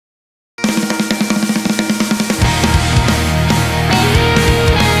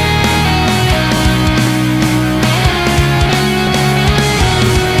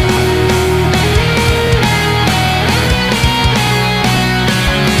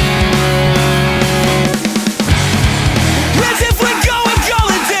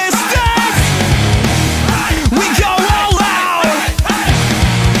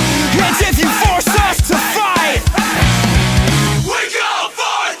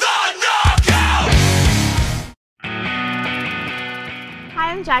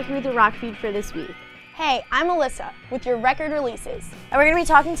I'm Jackie with your Rock Feed for this week. Hey, I'm Alyssa with your record releases. And we're going to be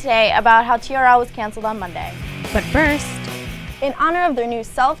talking today about how TRL was canceled on Monday. But first, in honor of their new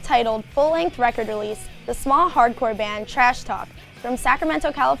self-titled full-length record release, the small hardcore band Trash Talk from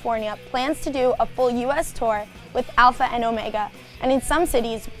Sacramento, California plans to do a full U.S. tour with Alpha and Omega, and in some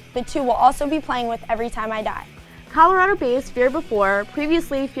cities, the two will also be playing with Every Time I Die. Colorado-based Fear Before,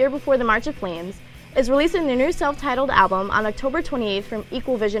 previously Fear Before the March of Flames, is releasing their new self-titled album on October 28th from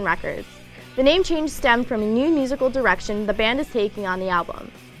Equal Vision Records. The name change stemmed from a new musical direction the band is taking on the album.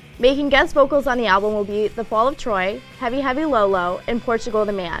 Making guest vocals on the album will be The Fall of Troy, Heavy Heavy Low Low, and Portugal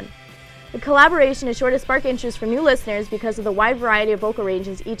the Man. The collaboration is sure to spark interest from new listeners because of the wide variety of vocal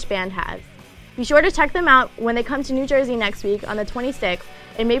ranges each band has. Be sure to check them out when they come to New Jersey next week on the 26th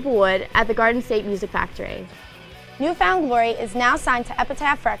in Maplewood at the Garden State Music Factory. New Found Glory is now signed to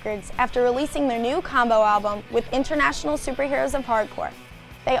Epitaph Records after releasing their new combo album with International Superheroes of Hardcore.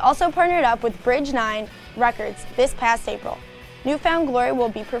 They also partnered up with Bridge 9 Records this past April. New Found Glory will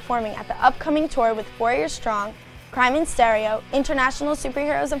be performing at the upcoming tour with 4 Year Strong, Crime in Stereo, International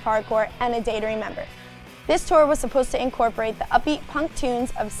Superheroes of Hardcore, and A Day to Remember. This tour was supposed to incorporate the upbeat punk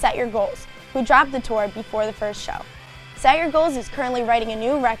tunes of Set Your Goals, who dropped the tour before the first show. Set Your Goals is currently writing a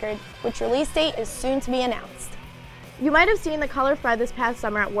new record, which release date is soon to be announced. You might have seen the Color Fred this past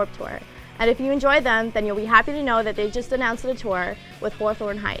summer at Warped Tour, and if you enjoyed them, then you'll be happy to know that they just announced a tour with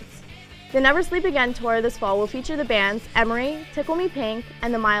Hawthorne Heights. The Never Sleep Again tour this fall will feature the bands Emery, Tickle Me Pink,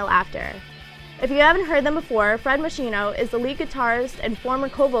 and The Mile After. If you haven't heard them before, Fred Machino is the lead guitarist and former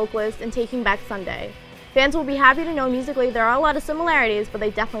co-vocalist in Taking Back Sunday. Fans will be happy to know musically there are a lot of similarities, but they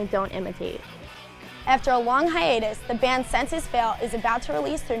definitely don't imitate. After a long hiatus, the band Senses Fail is about to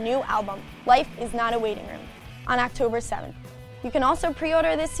release their new album, Life Is Not a Waiting Room, on October 7th. You can also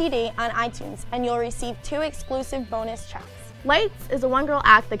pre-order this CD on iTunes, and you'll receive 2 exclusive bonus tracks. Lights is a one-girl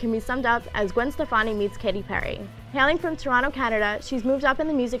act that can be summed up as Gwen Stefani meets Katy Perry. Hailing from Toronto, Canada, she's moved up in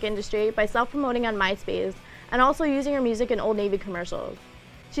the music industry by self-promoting on MySpace and also using her music in Old Navy commercials.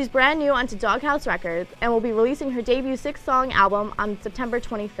 She's brand new onto Doghouse Records and will be releasing her debut 6-song album on September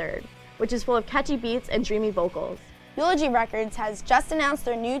 23rd, which is full of catchy beats and dreamy vocals. Eulogy Records has just announced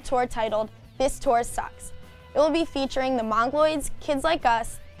their new tour titled This Tour Sucks. It will be featuring the Mongoloids, Kids Like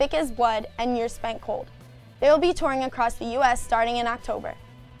Us, Thick as Blood, and Years Spent Cold. They will be touring across the U.S. starting in October.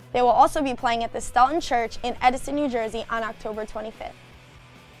 They will also be playing at the Stelton Church in Edison, New Jersey on October 25th.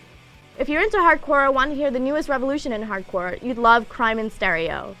 If you're into hardcore or want to hear the newest revolution in hardcore, you'd love Crime in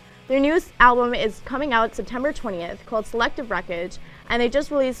Stereo. Their newest album is coming out September 20th, called Selective Wreckage, and they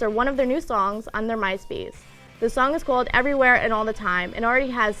just released one of their new songs on their MySpace. The song is called Everywhere and All the Time and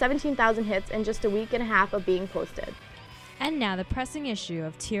already has 17,000 hits in just a week and a half of being posted. and now the pressing issue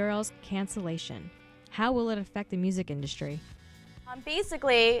of TRL's cancellation. How will it affect the music industry?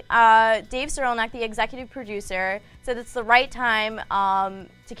 Basically, Dave Cyrilnek, the executive producer, said it's the right time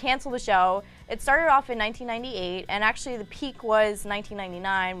to cancel the show. It started off in 1998, and actually the peak was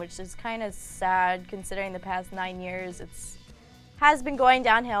 1999, which is kind of sad considering the past 9 years. Has been going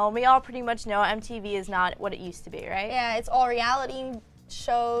downhill. We all pretty much know MTV is not what it used to be, right? Yeah, it's all reality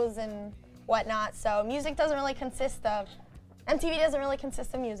shows and whatnot, so music doesn't really consist of, MTV doesn't really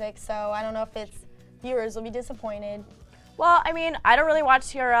consist of music, so I don't know if its viewers will be disappointed. Well, I mean, I don't really watch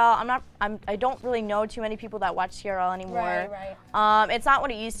TRL. I don't really know too many people that watch TRL anymore. Right. It's not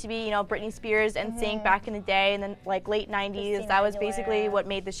what it used to be. You know, Britney Spears and NSYNC back in the day, and then like late '90s. That was basically what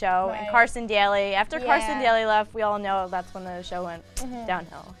made the show. Right. And Carson Daly. After Carson Daly left, we all know that's when the show went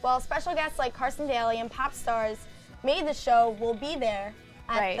downhill. Well, special guests like Carson Daly and pop stars made the show will be there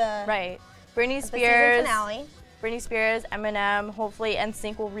at the Britney season Spears. finale. Britney Spears, Eminem, hopefully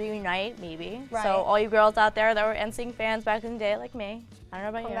NSYNC will reunite, maybe. Right. So all you girls out there that were NSYNC fans back in the day, like me, I don't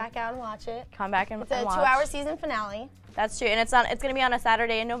know about you. Come back out and watch it. Come back and watch. It's a 2-hour season finale. That's true, and it's going to be on a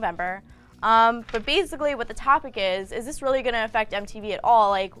Saturday in November. But basically, what the topic is this really going to affect MTV at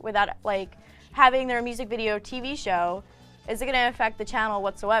all? Like, without like having their music video TV show, is it going to affect the channel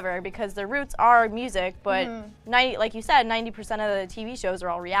whatsoever? Because their roots are music, but like you said, 90% of the TV shows are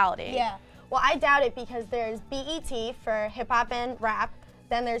all reality. Yeah. Well, I doubt it because there's BET for hip hop and rap.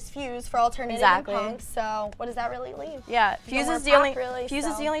 Then there's Fuse for alternative and punk. So what does that really leave? Yeah, Fuse is the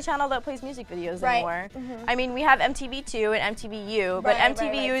only channel that plays music videos anymore. I mean, we have MTV2 and MTVU, but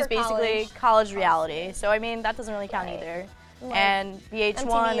MTVU is basically college reality. So I mean, that doesn't really count either. And VH1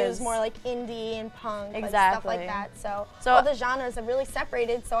 MTVU is more like indie and punk, like exactly stuff like that. So all the genres have really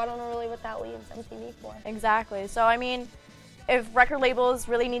separated. So I don't know really what that leaves MTV for. Exactly. So I mean, if record labels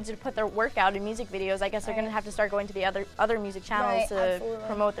really need to put their work out in music videos, I guess they're going to have to start going to the other music channels to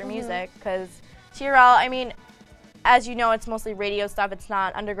promote their music. Because TRL, I mean, as you know, it's mostly radio stuff. It's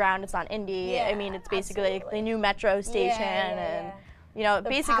not underground. It's not indie. Yeah, I mean, it's basically like the new Metro station and, you know, The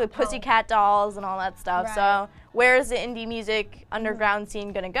basically pop punk. Pussycat Dolls and all that stuff. Right. So where's the indie music underground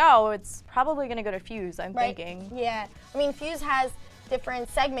scene going to go? It's probably going to go to Fuse, I'm thinking. Yeah. I mean, Fuse has different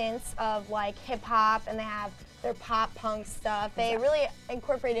segments of like hip hop, and they have their pop punk stuff. They really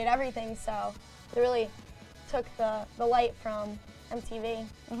incorporated everything, so they really took the light from MTV.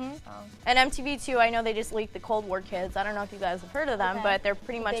 So. And MTV2, I know they just leaked the Cold War Kids. I don't know if you guys have heard of them, Okay. but they're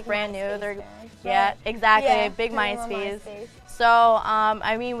pretty much Big brand new. MySpace They're fans, yeah, right? exactly, Yeah, big they were on MySpace. MySpace. So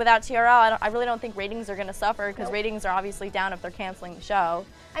I mean, without TRL, I really don't think ratings are going to suffer because Nope. ratings are obviously down if they're canceling the show.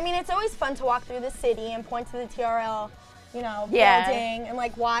 I mean, it's always fun to walk through the city and point to the TRL, you know, Yeah. building and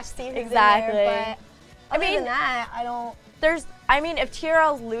like watch, see who's Exactly. in there. But other mean- than that, I don't. I mean, if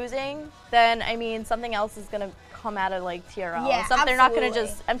TRL's losing, then I mean, something else is going to come out of like TRL. Yeah, They're not going to absolutely.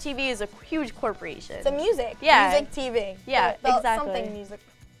 just. MTV is a huge corporation. It's a music, Yeah. music TV. Yeah, exactly. Something music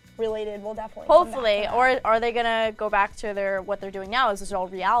related will definitely. come back Hopefully, to that. or are they gonna go back to what they're doing now? Is this all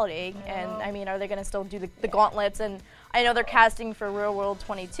reality? And I mean, are they gonna still do the gauntlets? And I know they're casting for Real World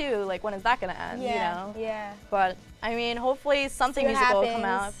 22. Like, when is that gonna end? Yeah, You know. yeah. But I mean, hopefully something See what musical will come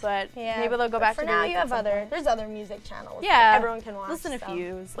out. happens. But Yeah. maybe they'll go But back for to now. roots You at have some point. there's other music channels. Yeah, that everyone can watch. Listen to so.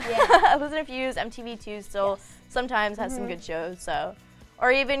 Fuse. Yeah. Listen to Fuse. MTV2 still Yes. sometimes has some good shows. So,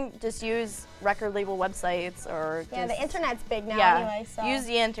 or even just use record label websites or Yeah, just, the internet's big now yeah, anyway. So use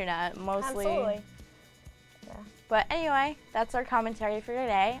the internet mostly. absolutely. But anyway, that's our commentary for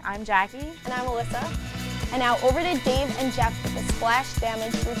today. I'm Jackie. And I'm Alyssa. And now over to Dave and Jeff with the splash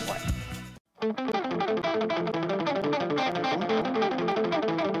damage report.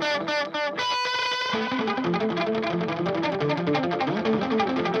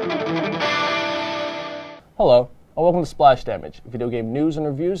 Hello, and welcome to Splash Damage, video game news and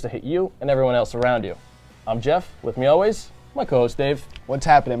reviews that hit you and everyone else around you. I'm Jeff, with me always, my co-host Dave. What's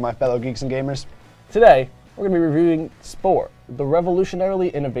happening, my fellow geeks and gamers? Today, we're going to be reviewing Spore, the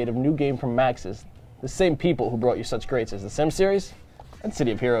revolutionarily innovative new game from Maxis, the same people who brought you such greats as The Sim series and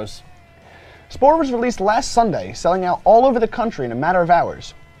City of Heroes. Spore was released last Sunday, selling out all over the country in a matter of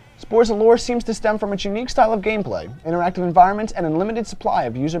hours. Spore's allure seems to stem from its unique style of gameplay, interactive environments, and a limited supply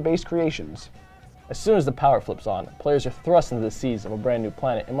of user-based creations. As soon as the power flips on, players are thrust into the seas of a brand new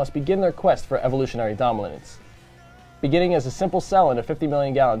planet and must begin their quest for evolutionary dominance. Beginning as a simple cell in a 50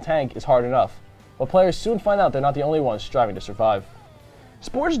 million gallon tank is hard enough, but players soon find out they're not the only ones striving to survive.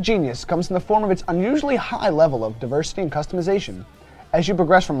 Spore's genius comes in the form of its unusually high level of diversity and customization. As you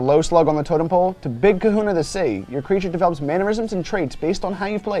progress from low slug on the totem pole to big kahuna the sea, your creature develops mannerisms and traits based on how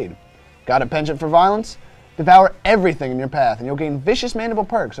you've played. Got a penchant for violence? Devour everything in your path and you'll gain vicious mandible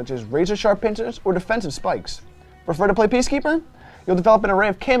perks such as razor sharp pincers or defensive spikes. Prefer to play Peacekeeper? You'll develop an array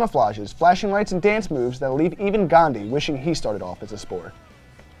of camouflages, flashing lights, and dance moves that'll leave even Gandhi wishing he started off as a Spore.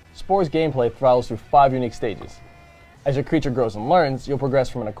 Spore's gameplay travels through 5 unique stages. As your creature grows and learns, you'll progress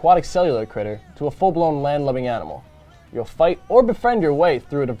from an aquatic cellular critter to a full-blown land-loving animal. You'll fight or befriend your way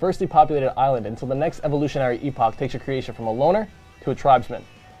through a diversely populated island until the next evolutionary epoch takes your creation from a loner to a tribesman.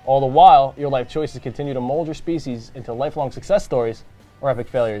 All the while, your life choices continue to mold your species into lifelong success stories or epic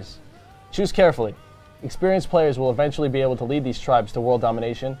failures. Choose carefully. Experienced players will eventually be able to lead these tribes to world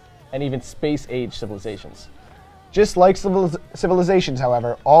domination and even space-age civilizations. Just like civilizations,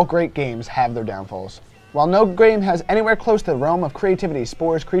 however, all great games have their downfalls. While no game has anywhere close to the realm of creativity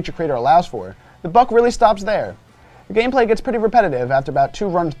Spore's creature creator allows for, the buck really stops there. The gameplay gets pretty repetitive after about 2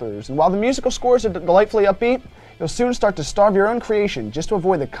 run-throughs, and while the musical scores are delightfully upbeat, you'll soon start to starve your own creation just to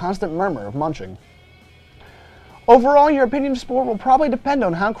avoid the constant murmur of munching. Overall, your opinion of Spore will probably depend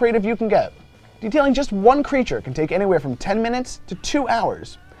on how creative you can get. Detailing just one creature can take anywhere from 10 minutes to 2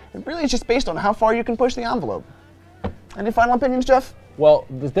 hours. It really is just based on how far you can push the envelope. Any final opinions, Jeff? Well,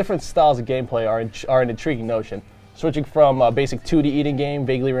 the different styles of gameplay are an intriguing notion, switching from a basic 2D eating game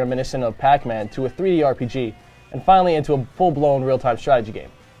vaguely reminiscent of Pac-Man to a 3D RPG, and finally into a full-blown real-time strategy game.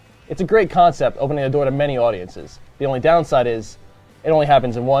 It's a great concept, opening the door to many audiences. The only downside is, it only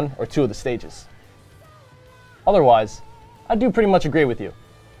happens in 1 or 2 of the stages. Otherwise, I do pretty much agree with you.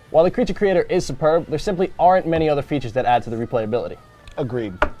 While the creature creator is superb, there simply aren't many other features that add to the replayability.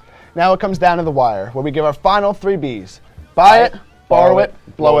 Agreed. Now it comes down to the wire, where we give our final 3 Bs. Buy it, borrow it,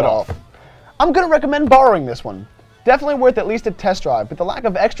 blow it off. I'm going to recommend borrowing this one. Definitely worth at least a test drive, but the lack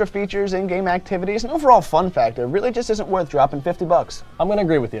of extra features, in-game activities, and overall fun factor really just isn't worth dropping $50. I'm going to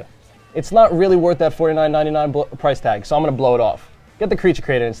agree with you. It's not really worth that $49.99 price tag, so I'm going to blow it off. Get the creature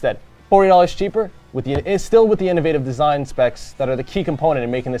creator instead. $40 cheaper, still with the innovative design specs that are the key component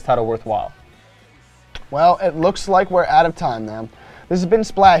in making this title worthwhile. Well, it looks like we're out of time now. This has been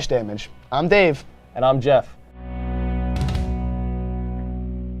Splash Damage. I'm Dave. And I'm Jeff.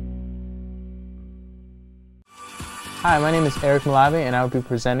 Hi, my name is Eric Malave, and I will be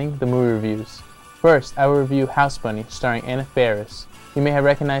presenting the movie reviews. First, I will review House Bunny, starring Anna Faris. You may have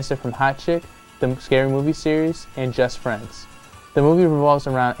recognized her from Hot Chick, the Scary Movie series, and Just Friends. The movie revolves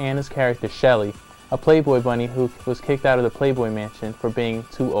around Anna's character, Shelley, a Playboy bunny who was kicked out of the Playboy mansion for being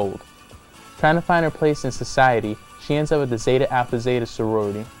too old. Trying to find her place in society, she ends up at the Zeta Alpha Zeta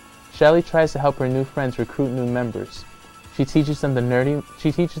sorority. Shelley tries to help her new friends recruit new members. She teaches the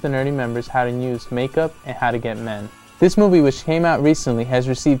nerdy members how to use makeup and how to get men. This movie, which came out recently, has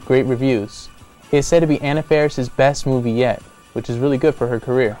received great reviews. It is said to be Anna Faris' best movie yet, which is really good for her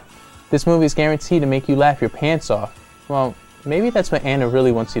career. This movie is guaranteed to make you laugh your pants off. Well, maybe that's what Anna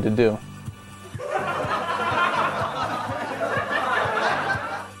really wants you to do.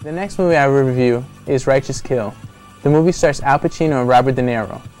 The next movie I will review is Righteous Kill. The movie stars Al Pacino and Robert De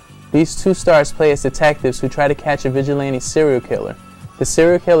Niro. These two stars play as detectives who try to catch a vigilante serial killer. The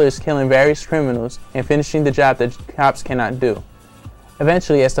serial killer is killing various criminals and finishing the job that cops cannot do.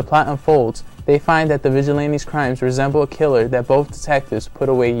 Eventually, as the plot unfolds, they find that the vigilante's crimes resemble a killer that both detectives put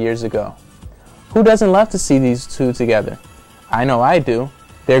away years ago. Who doesn't love to see these two together? I know I do.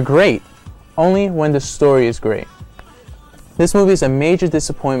 They're great, only when the story is great. This movie is a major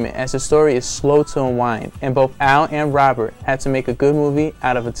disappointment as the story is slow to unwind, and both Al and Robert had to make a good movie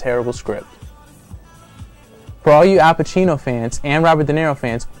out of a terrible script. For all you Al Pacino fans and Robert De Niro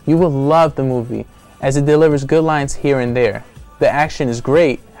fans, you will love the movie as it delivers good lines here and there. The action is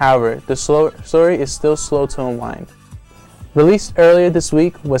great, however, the story is still slow to unwind. Released earlier this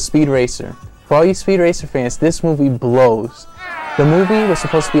week was Speed Racer. For all you Speed Racer fans, this movie blows. The movie was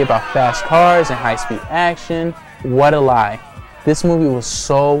supposed to be about fast cars and high-speed action. What a lie. This movie was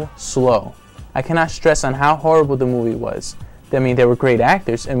so slow. I cannot stress on how horrible the movie was. I mean, there were great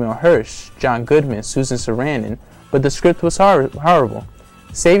actors, Emile Hirsch, John Goodman, Susan Sarandon, but the script was horrible.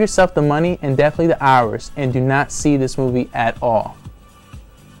 Save yourself the money and definitely the hours, and do not see this movie at all.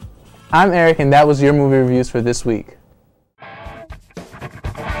 I'm Eric, and that was your movie reviews for this week.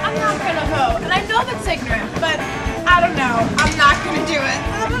 I'm not gonna vote, and I know that's ignorant, but I don't know. I'm not gonna do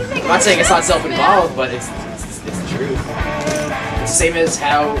it. I'm not saying it's not self-involved, but it's the truth. It's the same as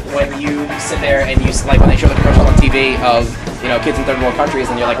how when you sit there and you, like when they show the commercial on TV of, you know, kids in third world countries,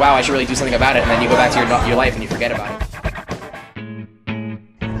 and you're like, wow, I should really do something about it, and then you go back to your life and you forget about it.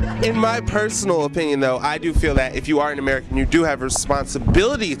 In my personal opinion, though, I do feel that if you are an American, you do have a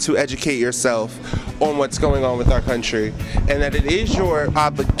responsibility to educate yourself on what's going on with our country, and that it is your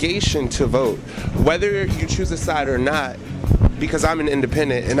obligation to vote, whether you choose a side or not, because I'm an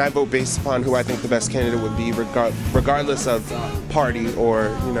independent and I vote based upon who I think the best candidate would be, regardless of party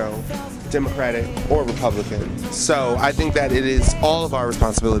or, you know, Democratic or Republican. So I think that it is all of our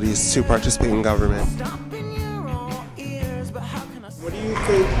responsibilities to participate in government. What do you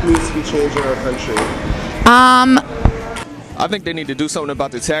think needs to be changed in our country? I think they need to do something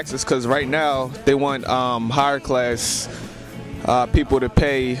about the taxes, because right now they want higher class people to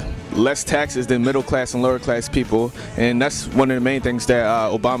pay less taxes than middle class and lower class people, and that's one of the main things that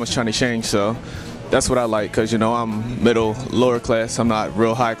Obama's trying to change. So that's what I like, because, you know, I'm middle, lower class, I'm not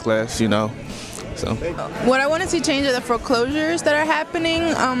real high class, you know. So what I want to see change are the foreclosures that are happening.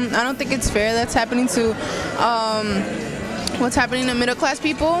 I don't think it's fair that's happening to what's happening to middle class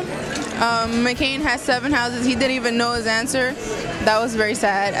people. McCain has 7 houses. He didn't even know his answer. That was very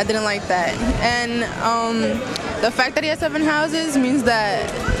sad. I didn't like that. And the fact that he has 7 houses means that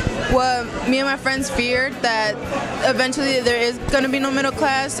what me and my friends feared, that eventually there is going to be no middle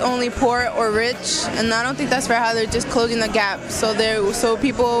class, only poor or rich. And I don't think that's fair how they're just closing the gap. So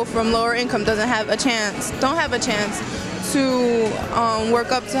people from lower income don't have a chance to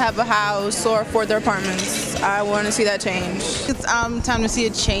work up to have a house or afford their apartments. I want to see that change. It's time to see a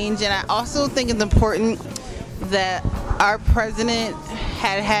change, and I also think it's important that our president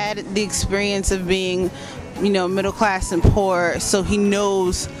had the experience of being, you know, middle class and poor, so he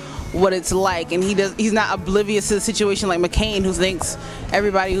knows what it's like, and he's not oblivious to the situation like McCain, who thinks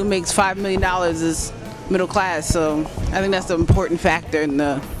everybody who makes $5 million is middle class. So I think that's the important factor in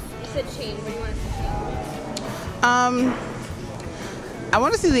the. You said change. What do you want to see change? I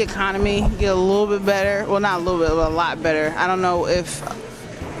want to see the economy get a little bit better. Well, not a little bit, but a lot better. I don't know if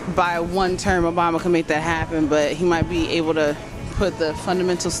by one term Obama can make that happen, but he might be able to put the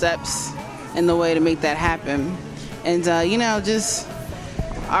fundamental steps in the way to make that happen. And, you know, just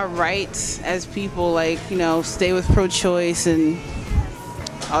our rights as people, like, you know, stay with pro-choice and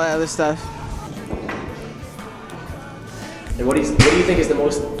all that other stuff. And what do you think is the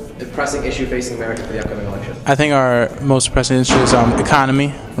most pressing issue facing America for the upcoming election? I think our most pressing issue is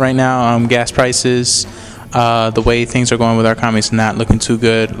economy right now. Gas prices, the way things are going with our economy is not looking too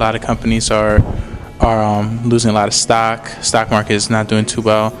good. A lot of companies are are losing a lot of stock. Stock market is not doing too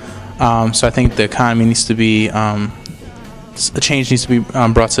well. So I think the economy needs to be, a change needs to be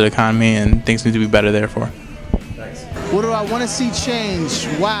brought to the economy, and things need to be better therefore. What do I want to see change?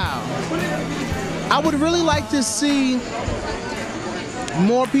 Wow. I would really like to see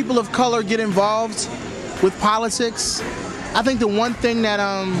more people of color get involved with politics. I think the one thing that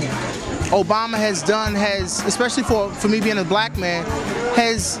Obama has done especially for me being a black man,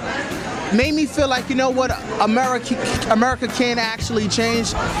 has made me feel like, you know what, America can actually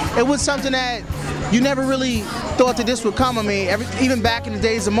change. It was something that you never really thought that this would come. I mean, even back in the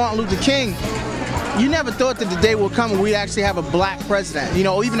days of Martin Luther King, you never thought that the day would come when we actually have a black president, you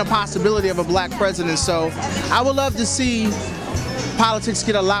know, or even a possibility of a black president. So I would love to see politics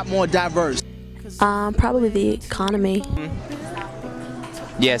get a lot more diverse. Probably the economy.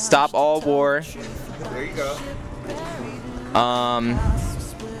 Yeah, stop all war. There you go.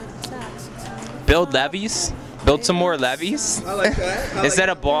 Build levees. Build some more levees. I like that. Instead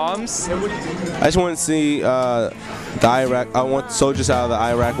of bombs. I just want to see the Iraq. I want soldiers out of the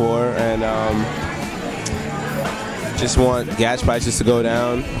Iraq war, and just want gas prices to go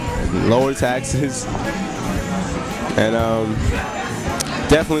down, lower taxes, and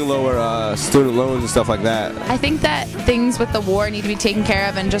definitely lower student loans and stuff like that. I think that things with the war need to be taken care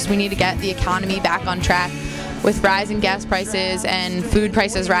of, and just we need to get the economy back on track. With rising gas prices and food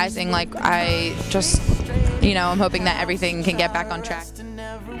prices rising, like I'm hoping that everything can get back on track. In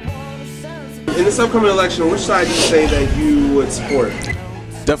this upcoming election, which side do you say that you would support?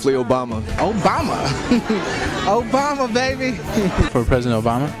 Definitely Obama. Obama. Obama, baby. For President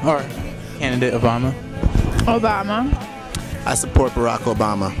Obama, or candidate Obama? Obama. I support Barack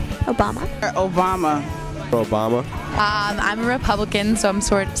Obama. Obama. Obama. Obama. I'm a Republican, so I'm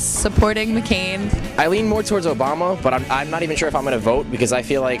supporting McCain. I lean more towards Obama, but I'm not even sure if I'm going to vote, because I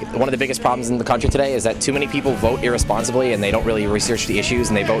feel like one of the biggest problems in the country today is that too many people vote irresponsibly, and they don't really research the issues,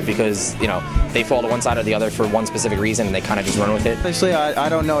 and they vote because, you know, they fall to one side or the other for one specific reason, and they kind of just run with it. Actually, I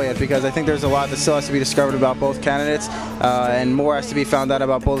don't know yet, because I think there's a lot that still has to be discovered about both candidates, and more has to be found out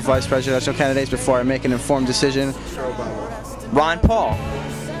about both vice presidential candidates before I make an informed decision. Ron Paul.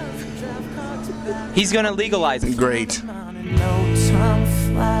 He's going to legalize it. Great.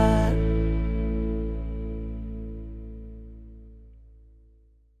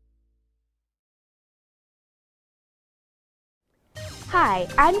 Hi,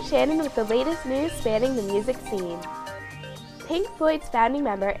 I'm Shannon with the latest news spanning the music scene. Pink Floyd's founding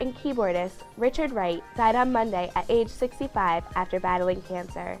member and keyboardist, Richard Wright, died on Monday at age 65 after battling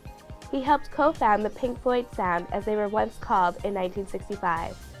cancer. He helped co-found the Pink Floyd sound, as they were once called, in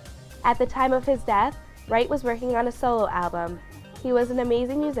 1965. At the time of his death, Wright was working on a solo album. He was an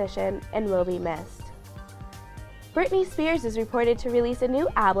amazing musician and will be missed. Britney Spears is reported to release a new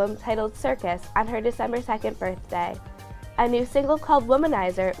album titled Circus on her December 2nd birthday. A new single called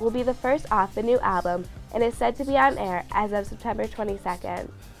Womanizer will be the first off the new album and is said to be on air as of September 22nd.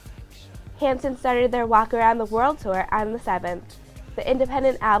 Hanson started their Walk Around the World tour on the 7th. The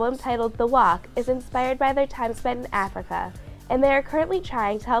independent album titled The Walk is inspired by their time spent in Africa, and they are currently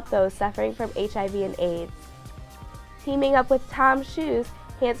trying to help those suffering from HIV and AIDS. Teaming up with Tom's Shoes,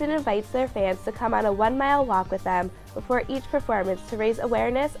 Hanson invites their fans to come on a 1-mile walk with them before each performance to raise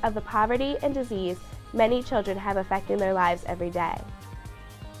awareness of the poverty and disease many children have affecting their lives every day.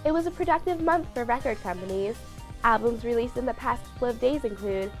 It was a productive month for record companies. Albums released in the past couple of days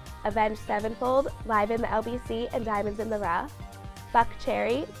include Avenged Sevenfold, Live in the LBC and Diamonds in the Rough, Buck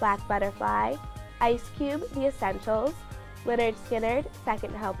Cherry, Black Butterfly, Ice Cube, The Essentials, Lynyrd Skynyrd,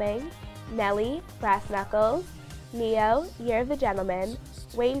 Second Helping, Nelly, Brass Knuckles, Neo, Year of the Gentleman,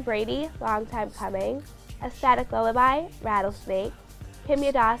 Wayne Brady, Long Time Coming, A Static Lullaby, Rattlesnake,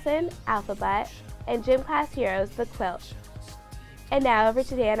 Kimya Dawson, Alphabet, and Gym Class Heroes, The Quilt. And now over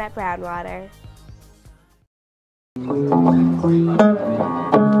to Dan at Brownwater.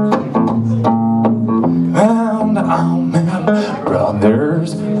 And I'm in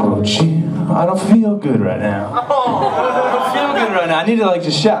brothers, oh gee, I don't feel good right now. I don't feel good right now. I need to like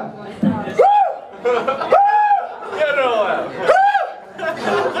just shout.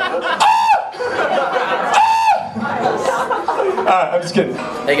 Alright, I'm just kidding.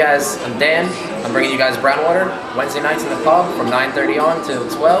 Hey guys, I'm Dan. I'm bringing you guys Brownwater Wednesday nights in the pub from 9:30 on till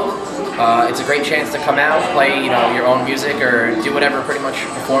 12. It's a great chance to come out, play your own music, or do whatever, pretty much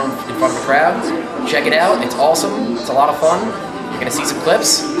perform in front of a crowd. Check it out. It's awesome. It's a lot of fun. You're gonna see some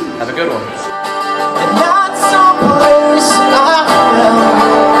clips. Have a good one. Not someplace I am,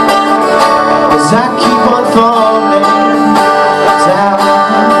 as I keep on falling down.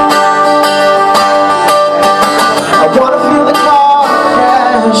 I wanna feel the car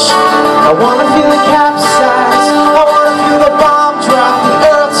crash. I wanna feel the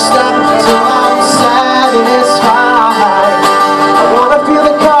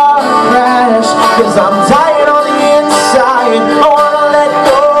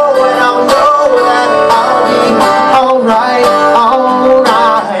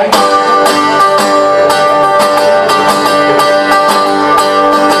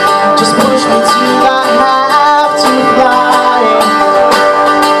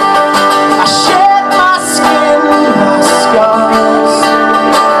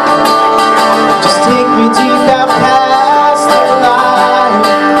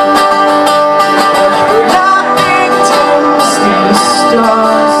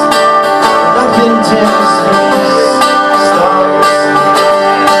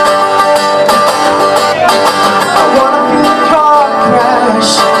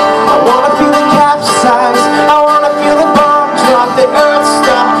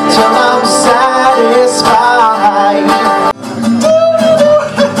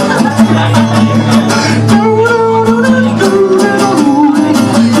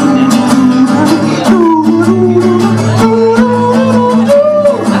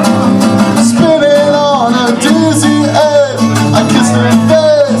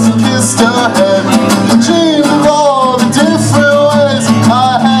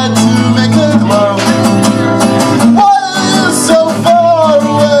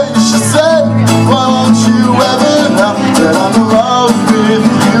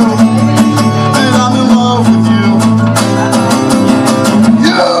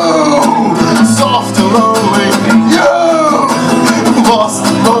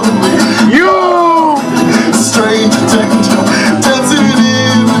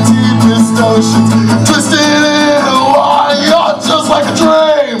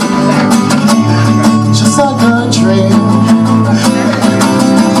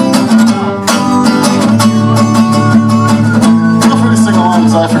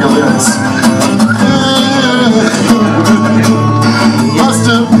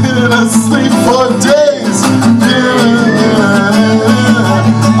have been asleep for days.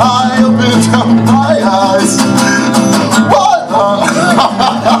 I opened up my eyes. What?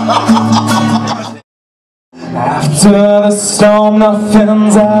 After the storm,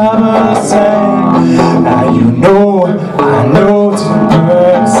 nothing's ever the same. Now you know, I know to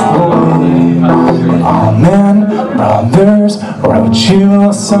all men, brothers, wrote you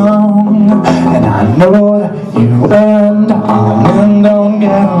a song, and I know that you and all men don't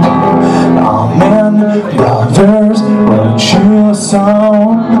get along. All men, brothers, wrote you a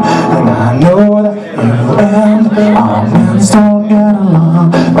song, and I know that you and all men don't get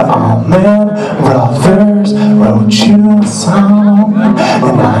along. But all men, brothers, wrote you a song,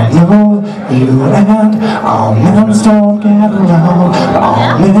 and I know that you and all men don't get along. But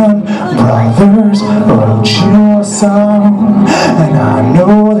all men, brothers, wrote you a song, and I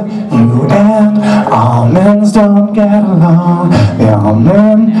know that you and all men don't get along. The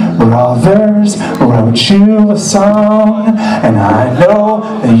Allman Brothers wrote you a song, and I know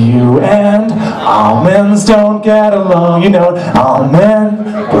that you and all men don't get along. You know, Allman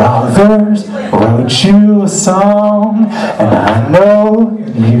Brothers wrote you a song, and I know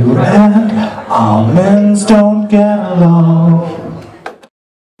you and all men don't get along.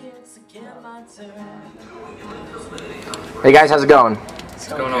 Hey guys, how's it going? What's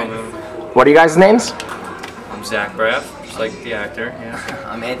going on, man? What are you guys' names? I'm Zach Braff, just like the actor, yeah.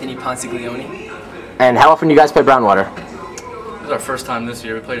 I'm Anthony Ponsiglione. And how often do you guys play Brownwater? This is our first time this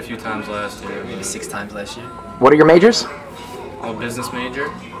year. We played a few times last year. Maybe 6 times last year. What are your majors? I'm a business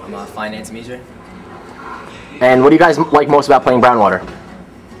major. I'm a finance major. And what do you guys like most about playing Brownwater?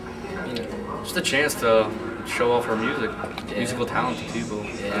 Just a chance to show off our musical talent to people.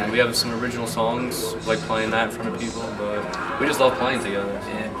 Yeah. And we have some original songs, like playing that in front of people, but we just love playing together.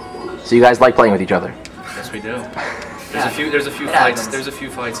 Yeah. So you guys like playing with each other? Yes, we do. There's a few fights. There's a few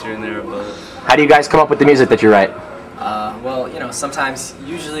fights here and there, but. How do you guys come up with the music that you write? Well, you know, sometimes,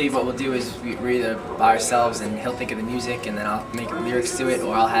 usually what we'll do is we're either by ourselves and he'll think of the music and then I'll make lyrics to it,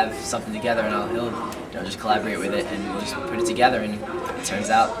 or I'll have something together and he'll just collaborate with it and we'll just put it together and it turns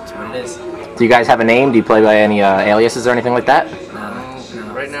out to what it is. Do you guys have a name? Do you play by any aliases or anything like that?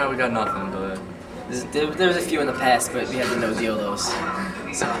 No. Right now we got nothing, but. There was a few in the past, but we had to no-deal those.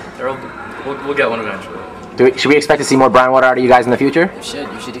 So. We'll get one eventually. Should we expect to see more Brownwater out of you guys in the future? You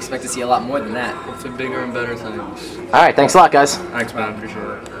should expect to see a lot more than that. Hopefully bigger and better things. Alright, thanks a lot, guys. Thanks, man. Appreciate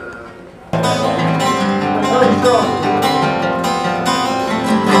it.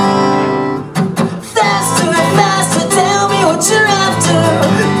 Faster and faster, tell me what you're after.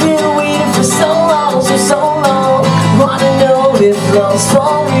 Been waiting for so long, wanna know if love's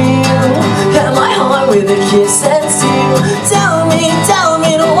for real. Have my heart with a kiss and seal. Tell me, don't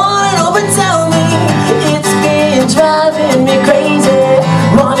want it all, but tell me. It's been driving me crazy.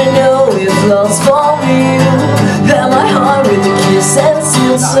 Wanna know if love's for real. Have my heart with a kiss and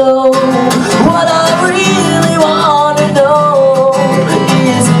seal. So what I really wanna know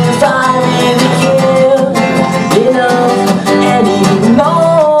is if I really care enough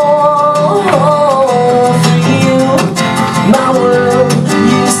anymore for you. My world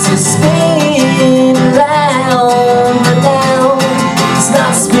used to spin around, but now it's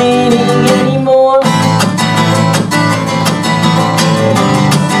not spinning anymore.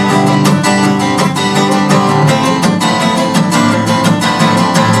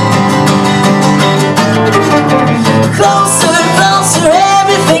 Closer, closer,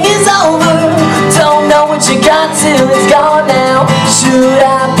 everything is over. Don't know what you got till it's gone now. Should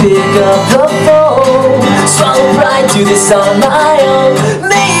I pick up the phone? Swallow pride, do this on my own.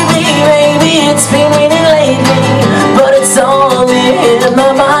 Maybe it's been raining lately, but it's only in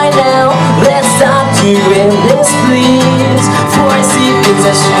my mind now. Let's stop doing this, please, for I see things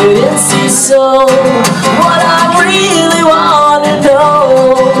I shouldn't see. So what I really wanna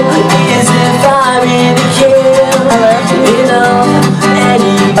know is if I really care enough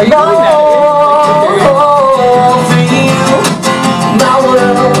anymore for you. My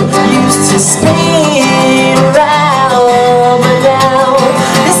world used to spin around, but now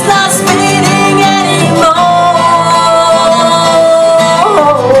it's not spinning anymore.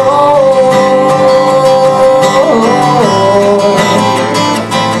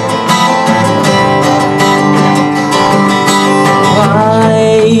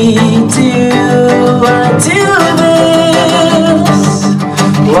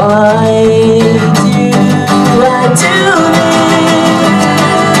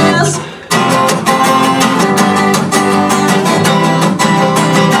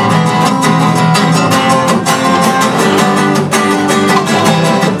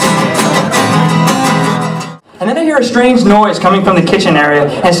 strange noise coming from the kitchen area,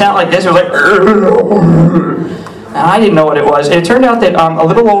 and it sounded like this. It was like, and I didn't know what it was. It turned out that a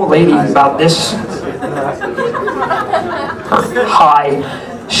little old lady about this high,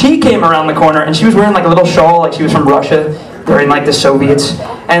 she came around the corner, and she was wearing like a little shawl, like she was from Russia during like the Soviets,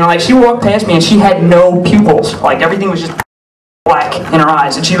 and like she walked past me, and she had no pupils. Like everything was just black in her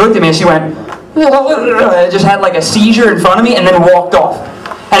eyes, and she looked at me, and she went, just had like a seizure in front of me, and then walked off.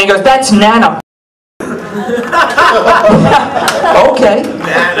 And he goes, "That's Nana." Okay.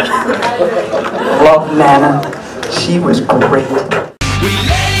 Nana. Love Nana. She was great.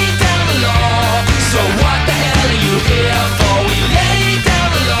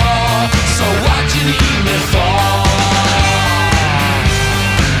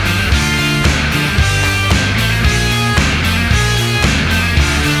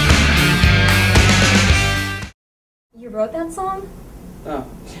 You wrote that song? Oh.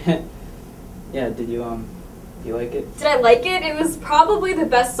 Yeah, did you like it? Did I like it? It was probably the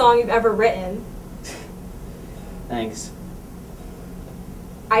best song you've ever written. Thanks.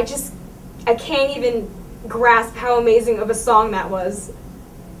 I can't even grasp how amazing of a song that was.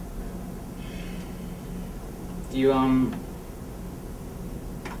 Do you,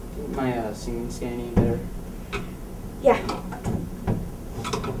 my, singing stand any better? Yeah,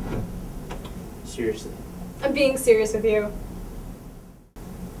 Seriously. I'm being serious with you.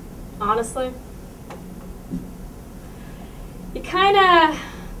 Honestly. You kinda,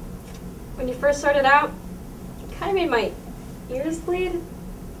 when you first started out, you kinda made my ears bleed.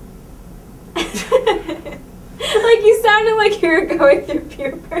 Like you sounded like you were going through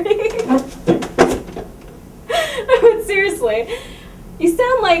puberty. But seriously, you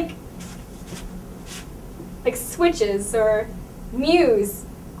sound like Switches or Muse,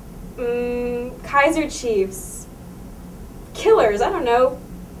 Kaiser Chiefs, Killers, I don't know,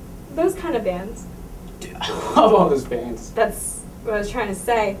 those kind of bands. I love all those bands. That's what I was trying to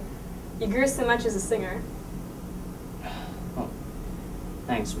say. You grew so much as a singer. Well,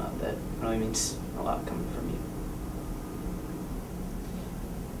 thanks, Mo. That really means a lot coming from you.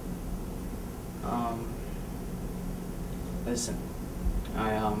 Listen,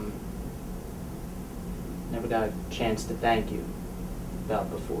 I, never got a chance to thank you about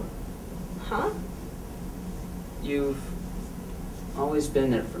before. Huh? You've always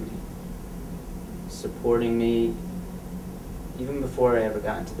been there for me, supporting me, even before I ever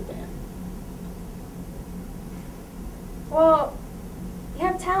got into the band. Well, you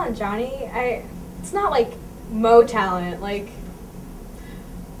have talent, Johnny. It's not like Mo talent, like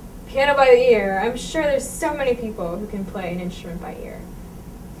piano by the ear. I'm sure there's so many people who can play an instrument by ear.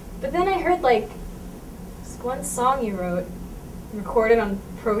 But then I heard like this one song you wrote, recorded on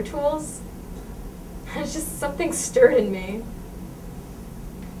Pro Tools. It's just something stirred in me.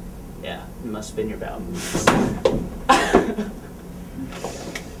 Yeah, it must have been your bowel movements.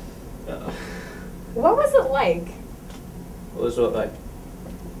 What was it like What was what like?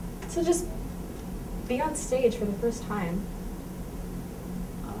 to just be on stage for the first time?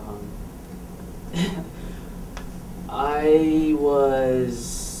 I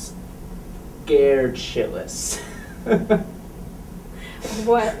was scared shitless.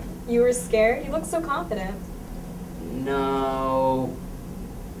 What? You were scared? You look so confident. No.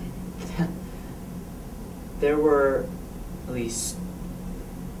 There were at least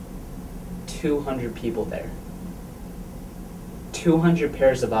 200 people there. 200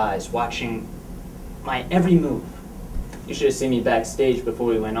 pairs of eyes watching my every move. You should have seen me backstage before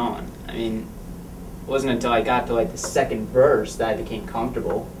we went on. I mean, it wasn't until I got to like the second verse that I became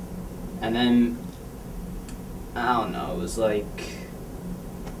comfortable. And then, I don't know, it was like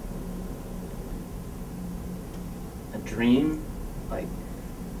a dream. Like,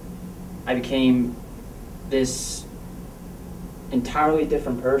 I became this entirely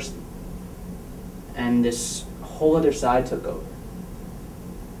different person. And this whole other side took over.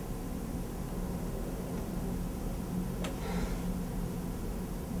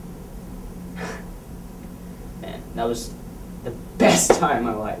 Man, that was the best time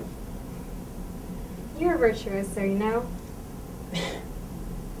of my life. You're a virtuoso, you know?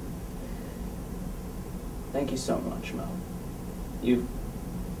 Thank you so much, Mo. You've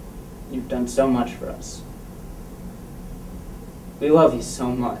done so much for us. We love you so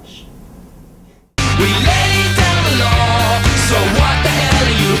much. We laid down the law, so what the hell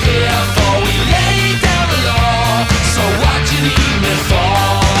are you here for? We laid down the law, so what you need me for?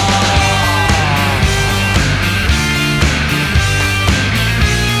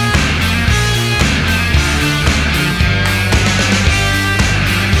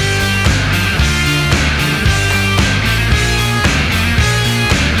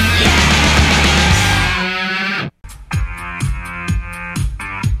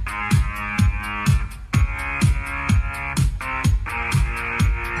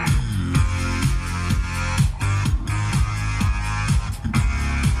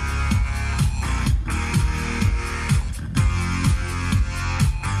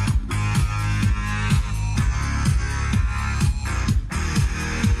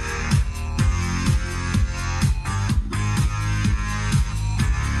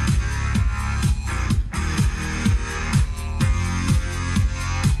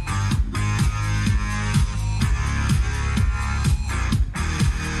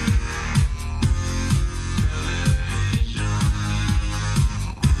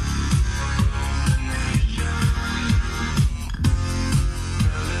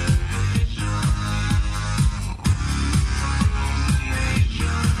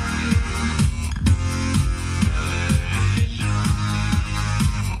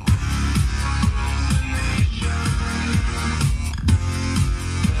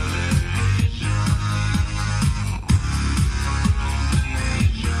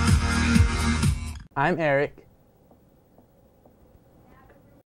 I'm Eric.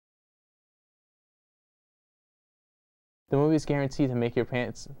 The movie is guaranteed to make your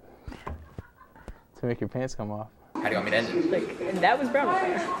pants come off. How do you want me to end it? Like, and that was brown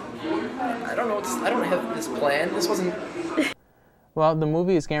wire. I don't know. I don't have this plan. This wasn't. Well, the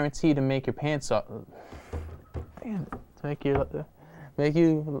movie is guaranteed to make your pants off. Damn, to make you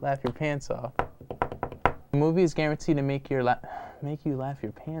laugh your pants off. The movie is guaranteed to make you laugh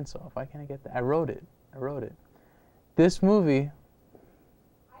your pants off. Why can't I get that? I wrote it. This movie.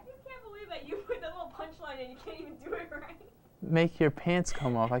 I just can't believe that you put that little punchline and you can't even do it right. Make your pants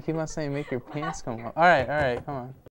come off. I keep on saying make your pants come off. All right, come on.